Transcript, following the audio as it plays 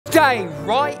Stay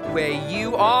right where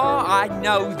you are. I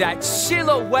know that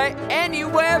silhouette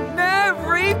anywhere,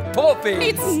 Mary Poppins.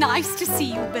 It's nice to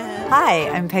see you, Bear. Hi,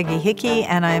 I'm Peggy Hickey,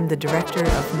 and I'm the director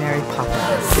of Mary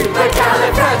Poppins.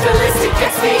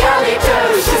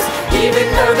 Supercalifragilisticexpialidocious,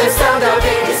 even though the sound of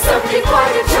it is something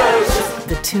quite atrocious.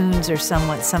 The tunes are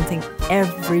somewhat something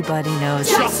everybody knows.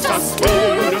 Just a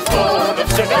spoonful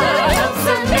of sugar and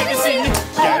some medicine.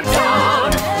 Get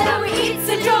down. No, it's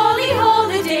a jolly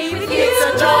holiday with you.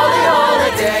 It's a jolly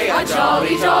holiday, a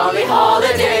jolly, jolly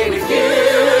holiday with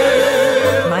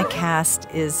you. My cast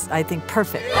is, I think,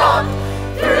 perfect. Up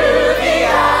through the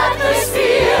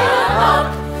atmosphere,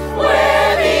 up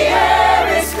where the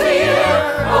air is clear.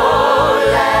 Oh,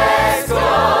 let's go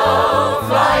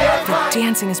fly a kite. Their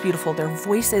dancing is beautiful. Their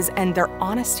voices and their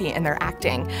honesty and their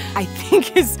acting, I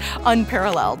think, is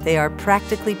unparalleled. They are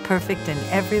practically perfect in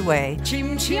every way.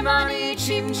 Chim chimani,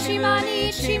 chim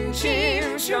chimani, chim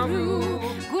chim charoo.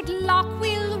 Good luck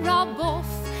will rub off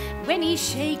when he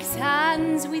shakes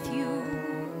hands with you.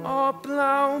 Oh,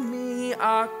 blow me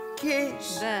a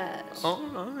kiss. Bear. All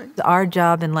right. Our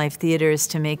job in live theater is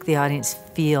to make the audience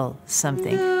feel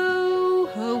something. Though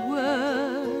her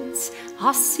words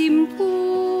are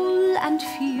simple and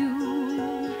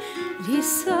few,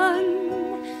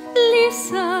 listen,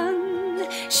 listen,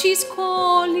 she's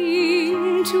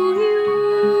calling to you.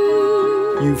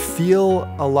 You feel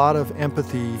a lot of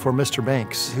empathy for Mr.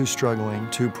 Banks, who's struggling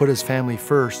to put his family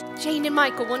first. Jane and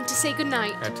Michael want to say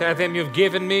goodnight. I tell them you've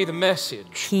given me the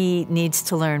message. He needs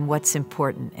to learn what's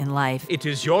important in life. It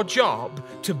is your job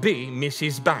to be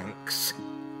Mrs. Banks.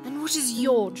 And what is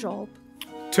your job?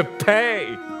 To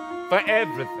pay for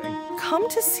everything. Come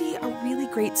to see a really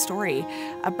great story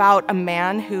about a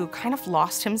man who kind of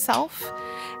lost himself,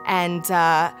 and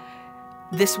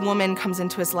this woman comes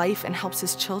into his life and helps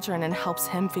his children and helps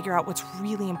him figure out what's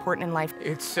really important in life.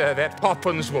 It's that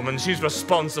Poppins woman. She's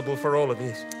responsible for all of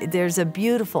this. There's a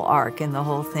beautiful arc in the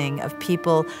whole thing of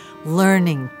people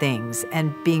learning things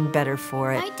and being better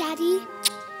for it. Hi, Daddy.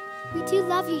 We do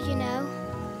love you, you know.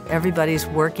 Everybody's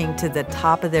working to the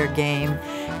top of their game,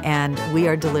 and we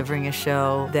are delivering a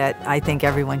show that I think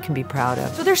everyone can be proud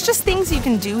of. So there's just things you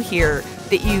can do here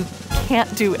that you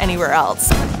can't do anywhere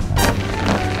else.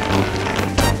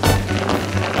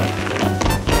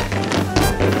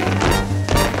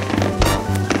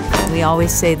 We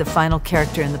always say the final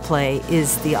character in the play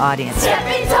is the audience. Step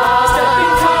in time, step in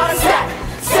time, step,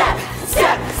 step,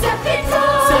 step, step in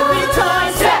time, step in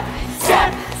time, step,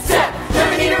 step, step.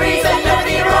 Never need a reason, never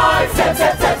need a rhyme. Step,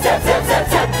 step, step, step, step, step,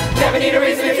 step. Never need a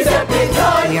reason if you step in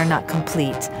time. We are not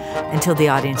complete until the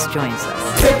audience joins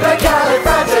us.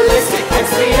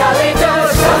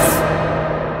 Supercalifragilisticexpialidocious.